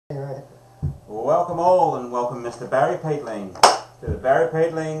Well, welcome all, and welcome Mr. Barry Peatling to the Barry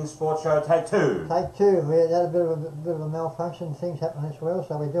Peatling Sports Show Take 2. Take 2. We had a bit of a malfunction, things happen as well,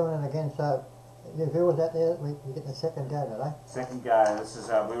 so we're doing it again. So, you viewers out there, we get the second go today. Second go. This is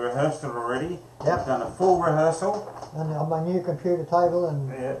we rehearsed it already. Yep. We've done a full rehearsal. And on my new computer table,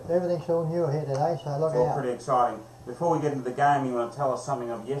 and everything's all new here today, so look out. It's all pretty exciting. Before we get into the game, you want to tell us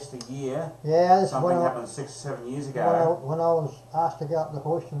something of yesteryear? Yeah, this something happened 6 or 7 years ago. When I was asked to go up the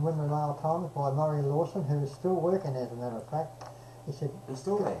horse and win the rail times by Murray Lawson, who is still working, as a matter of fact. He said, he's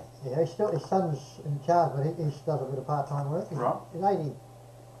still there? Yeah, he's still, his son's in charge, but he does a bit of part-time work. He's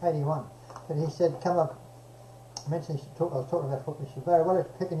 81. But he said, come up. I was talking about football. He said, Barry, what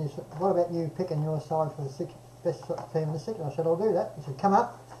about you picking your side for the best team in the sixth? I said, I'll do that. He said, come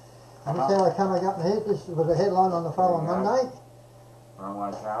up. And this is how I come up here. This was a headline on the following Monday. Wrong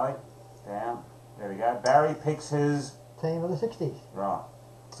way, Charlie. Down. There we go. Barry picks his team of the 60s. Right.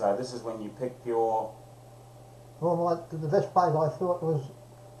 So this is when you picked your... Well, the best players I thought was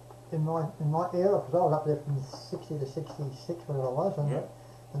in my era, because I was up there from 60 to 66, whatever it was. And,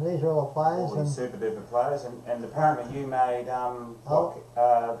 and these are all the players. All these super duper players. And apparently you made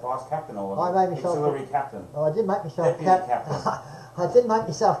vice captain or auxiliary captain. Oh, I did make myself captain. I did make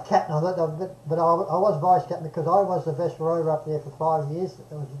myself captain, but I was vice captain because I was the best rower up there for 5 years.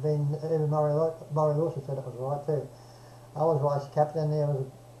 It was even Murray Lawson said it was right too. I was vice captain. There was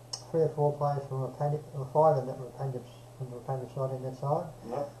 3 or 4 players from a paddock, or 5 of them were from the paddock side in that side.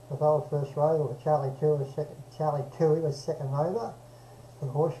 Yep. Because I was first rower, Charlie Toohey was second rower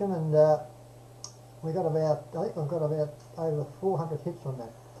from Horsham, and I think I've got about over 400 hits on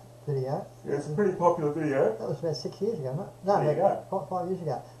that video. Yeah, it's a pretty popular video. That was about 6 years ago, no, about 5 years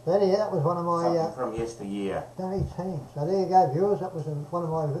ago. But anyhow, that was one of my... Something from yesteryear. 18. So there you go, viewers. That was one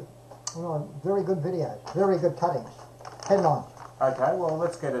of my very good videos. Very good cuttings. Headlines. Okay, well,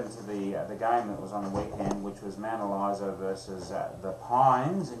 let's get into the game that was on the weekend, which was Mount Eliza versus the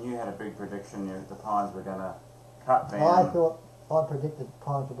Pines, and you had a big prediction that the Pines were going to cut down. I predicted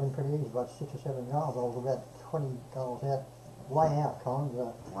Pines would win pretty easy, about 6 or 7 goals. I was about 20 goals out. Way out, Con.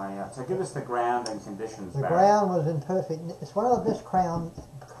 Way out. So give us the ground and conditions. The ground was in perfect. It's one of the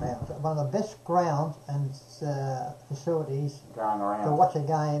best grounds and facilities going around to watch a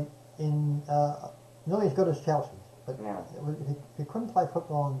game in. Nearly as good as Chelsea's. But if you couldn't play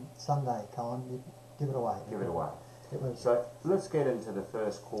football on Sunday, Con, you'd give it away. Give it away. It was. So let's get into the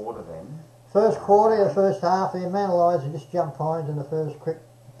first quarter then. First quarter, the first half. There, Mount Eliza just jumped Pines in the first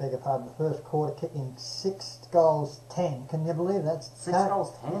the first quarter, kicking 6 goals 10. Can you believe that? 6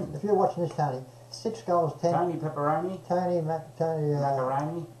 goals 10. If you're watching this, Tony, 6 goals 10. Tony Pepperoni.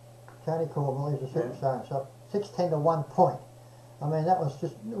 Macaroni. Tony Cornwall, he's a superstar. So 6-10 to 1 point. I mean, it was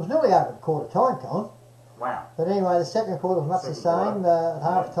nearly over the quarter time, Colin. Wow. But anyway, the second quarter was much the same. At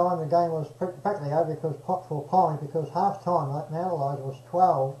half time, the game was practically over for Pines because half time, Mount Eliza was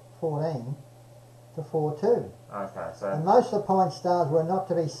 12-14 to 4-2. Okay, so... And most of the Pine stars were not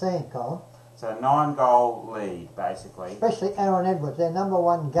to be seen, Colin. So 9-goal lead, basically. Especially Aaron Edwards, their number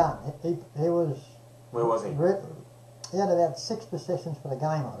 1 gun. He was... Where was he? He had about 6 possessions for the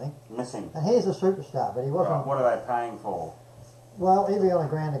game, I think. Missing. And he's a superstar, but he wasn't... Right, what are they paying for? Well, he'll be on the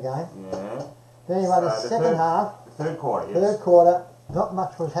ground again. Yeah. But anyway, so the second half... The third quarter, yes. Third quarter, not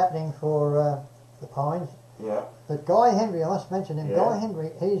much was happening for the Pines. Yeah. But Guy Henry, I must mention him, Guy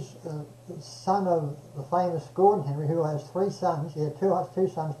Henry, he's the son of the famous Gordon Henry, who has 3 sons. He had two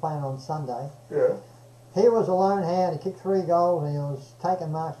sons playing on Sunday. Yeah. He was a lone hand. He kicked 3 goals, and he was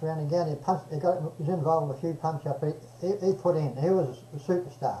taking marks around again. He was involved with a few punch-ups, but he put in. He was a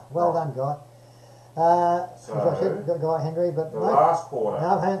superstar. Well done, Guy. As I said, Guy Henry. But the last quarter.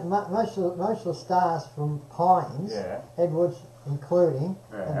 Most of the stars from Pines, Edwards including,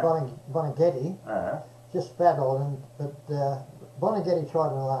 and Bonaghetti, just battled, but Bonaghetti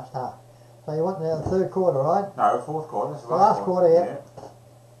tried in the last half. So you went now the third quarter, right? No, fourth quarter. That's the last quarter,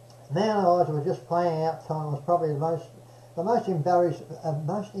 Mount Eliza were just playing out time. Was probably the most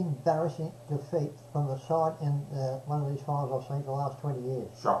embarrassing defeat from the side in one of these finals I've seen for the last 20 years.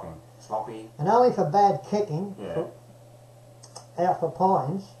 Shocking, sloppy, and only for bad kicking. Out for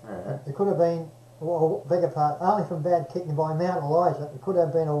Pines, it could have been. Well, bigger part, only from bad kicking by Mount Eliza, it could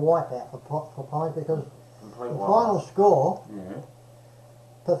have been a wipeout for Pines because the final score,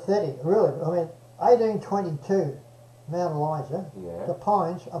 pathetic, really. I mean, 18-22, Mount Eliza, the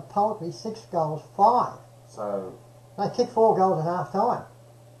Pines are poetry 6 goals 5. So they kicked 4 goals at half time.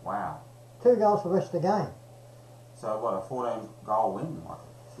 Wow. 2 goals for the rest of the game. So what, a 14-goal win? Like,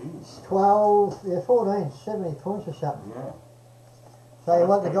 huge. 14, 70 points or something. Yeah. So you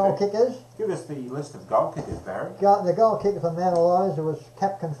want the goal kickers? Give us the list of goal kickers, Barry. The goal kicker for Mount Eliza was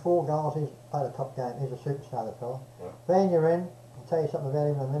Capkin, 4 goals. He's played a top game. He's a superstar, that fella. Yeah. Van Uren, I'll tell you something about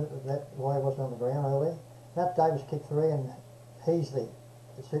him in a minute, why he wasn't on the ground earlier. Matt Davis kicked 3, and Heasley,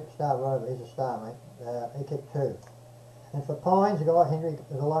 the superstar rover, he's a star, mate. He kicked 2. And for Pines, Guy Henry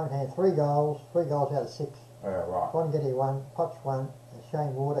was a lone hand, 3 goals out of 6. Right. Von Getty 1, Potts 1, and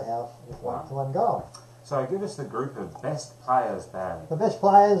Shane Waterhouse with one goal. So give us the group of best players, Barry. The best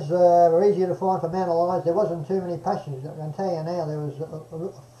players were easier to find for Mount Eliza. There wasn't too many passages. I can tell you now, there was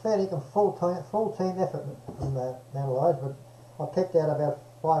a fairly full team effort from Mount Eliza, but I picked out about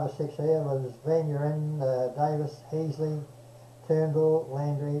 5 or 6 here. It was Van Uren, Davis, Heasley, Turnbull,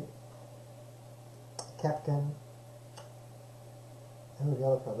 Landry, Capkin. Who was the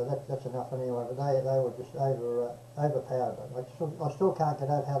other fellow? But that's enough anyway. But they were just overpowered. But I still can't get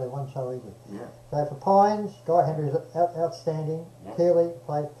over how they won so easily. Yeah. So for Pines, Guy Henry's outstanding. Yep. Keeley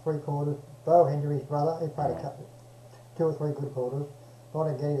played 3 quarters. Bo Henry's brother, he played a couple, 2 or 3 good quarters.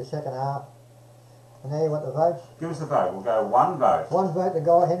 Bonnie Getty the second half. And there you want the votes. Give us the vote. We'll go 1 vote. 1 vote to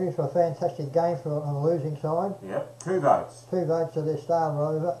Guy Henry for a fantastic game on the losing side. Yep. 2 votes. 2 votes to their star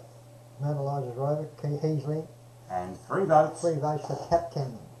rover, Mount Eliza's rover, Heasley. And 3 votes. 3 votes for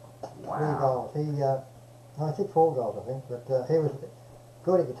Captain. Wow. 3 goals. I think 4 goals, I think. But he was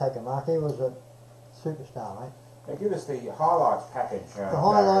good. He could take a mark. He was a superstar, mate. Now give us the highlights package. The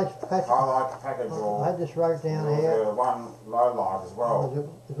highlights package. Highlights package. I had this wrote down here. There was 1 low light as well.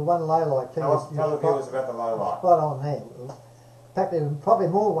 There's a 1 low light too. Tell the viewers about the low light. Spot on there. In fact, there's probably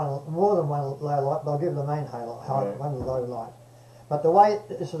more than 1 low light, but I'll give the main highlight, 1 low light. But the way,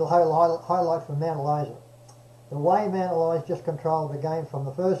 this is a highlight from Mount Eliza. The way Mount Eliza just controlled the game from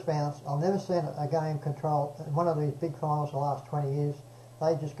the first bounce, I've never seen a game controlled in one of these big finals the last 20 years.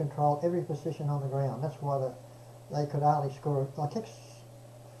 They just controlled every position on the ground. That's why they could hardly score. I kicked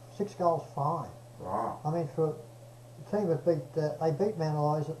 6 goals fine. Right. I mean, for a team that they beat Mount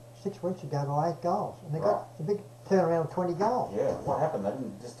Eliza 6 weeks ago by 8 goals, and they got a big turnaround of 20 goals. Yeah. What happened? They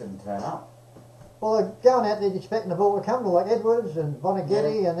just didn't turn up. Well, they're going out there expecting the ball to come to, like Edwards and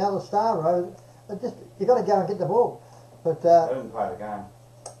Bonaghetti and the other star rows. You got to go and get the ball. But They didn't play the game.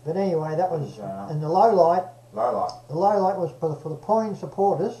 But anyway, that was and the low light. Low light. The low light was for the Pine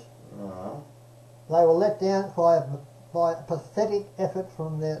supporters. They were let down by a pathetic effort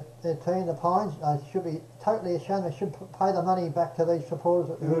from their team, the Pines. They should be totally ashamed. They should pay the money back to these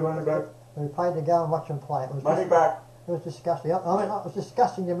supporters who paid to go and watch them play. It was money back. It was disgusting. I mean, it was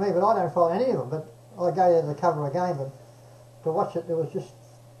disgusting to me, but I don't follow any of them. But I go there to cover a game, but to watch it, there was just.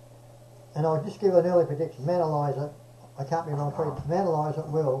 And I'll just give an early prediction. Mount Eliza, I can't be wrong for you. Mount Eliza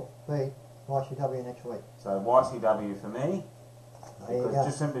will beat YCW next week. So YCW for me. There you go.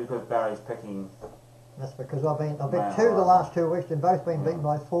 Just simply because Barry's picking. That's because I've been the last 2 weeks. They've both been beaten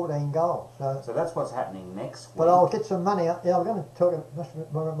by 14 goals. So that's what's happening next week. But I'll get some money. Yeah, I'm going to talk. Must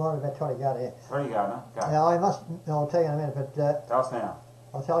remind me about Toddy Gardner here. Toddy Gardner, go. Yeah, I'll tell you in a minute. But tell us now.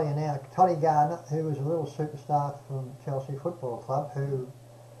 I'll tell you now. Toddy Gardner, who was a little superstar from Chelsea Football Club, who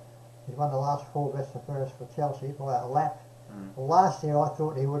he's won the last 4 best and fairest for Chelsea by a lap. Well, last year I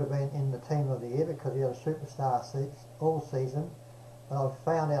thought he would have been in the team of the year because he had a superstar all season. But I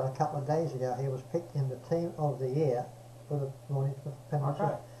found out a couple of days ago he was picked in the team of the year for the Mornington Penalty.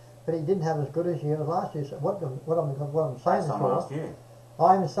 Okay. But he didn't have as good as year as last year. So what I'm saying is last year.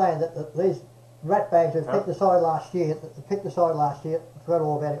 I'm saying that these ratbags who picked the side last year, forgot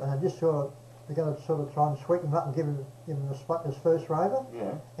all about it, and they're going to sort of try and sweep him up and give him the spot as first rover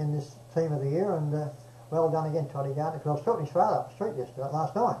in this team of the year. And well done again, Toddy Gardner, because I was talking to his father up the street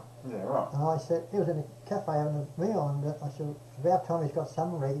last night. Yeah, right. And I said, he was in a cafe having a meal, and I said, it's about time he's got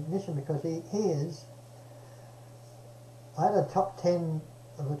some recognition because he is. I had a top 10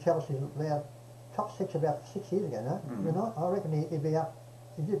 of the Chelsea, top 6 about 6 years ago, no? You know, I reckon he'd be up,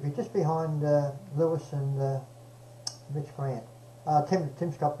 he'd be just behind Lewis and Rich Grant.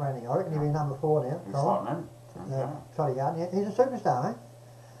 Tim Scott Browning. I reckon he'd be number 4 now. Toddy Gardner. He's a superstar, mate.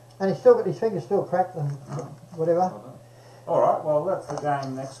 And he's still got his fingers still cracked and whatever. All right, well, that's the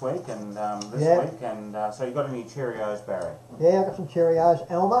game next week and this week. And so you got any Cheerios, Barry? Yeah, I got some Cheerios.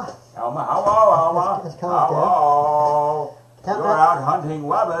 Elma. Elma, hello, Elma. Let's calm hello. You're out hunting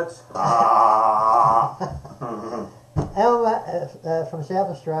rabbits. Elma from South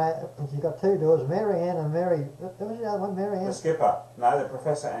Australia. She's got 2 daughters, Mary Ann and Mary. What was the other one? Mary Ann. The skipper. No, the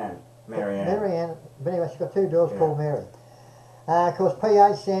Professor Ann. Mary Ann. Mary Ann. But anyway, she's got 2 daughters called Mary. Of course,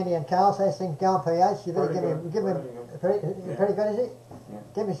 PH, Sandy and Carl, so those things going, PH. You better give me pretty good, is it? Yeah.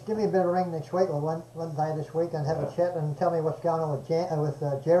 Give me a bit of a ring next week or one day this week and have a chat and tell me what's going on with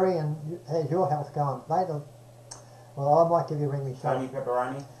Jerry and how's your health going, mate. Well, I might give you a ring myself. Tony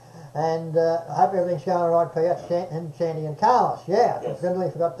Pepperoni. And I hope everything's going all right, Peter, and Sandy and Carlos. Yeah, I Yes.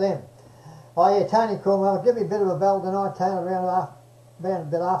 completely forgot them. Oh yeah, Tony Cornwell, give me a bit of a bell tonight, Taylor, around a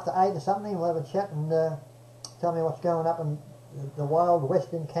bit after 8 or something. We'll have a chat and tell me what's going up in the wild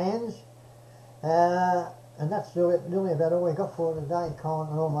western Cairns. And that's really about all we got for today, Colin,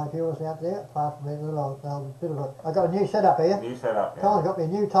 and all my viewers out there, apart from a little bit of a... I got a new setup here. New setup, yeah. Colin got me a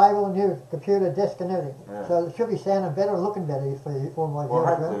new table, a new computer desk and everything. Yeah. So it should be sounding better and looking better for all my Well, viewers.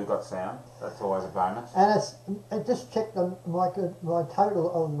 hopefully we've got sound. That's always a bonus. And I just checked my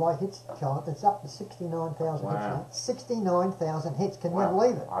total of my hits, Colin. It's up to 69,000 hits now. 69,000 hits. Can you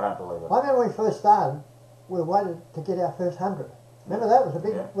believe it? I don't believe it. I remember when we first started, we waited to get our first 100. Remember that? It was a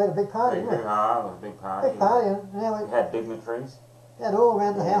big, we had a big party, didn't we? It was a big party. Big party, and now We had dignitaries. we had all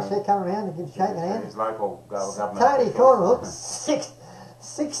around the house there coming around and shaking hands. His local government. Tony officials. Cornwell,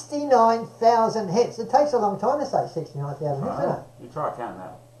 69,000 hits. It takes a long time to say 69,000 hits, doesn't it? You try counting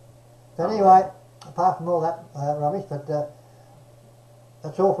that. So anyway, apart from all that rubbish, but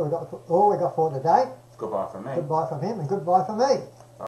that's all we got for today. Goodbye from me. Goodbye from him and goodbye from me.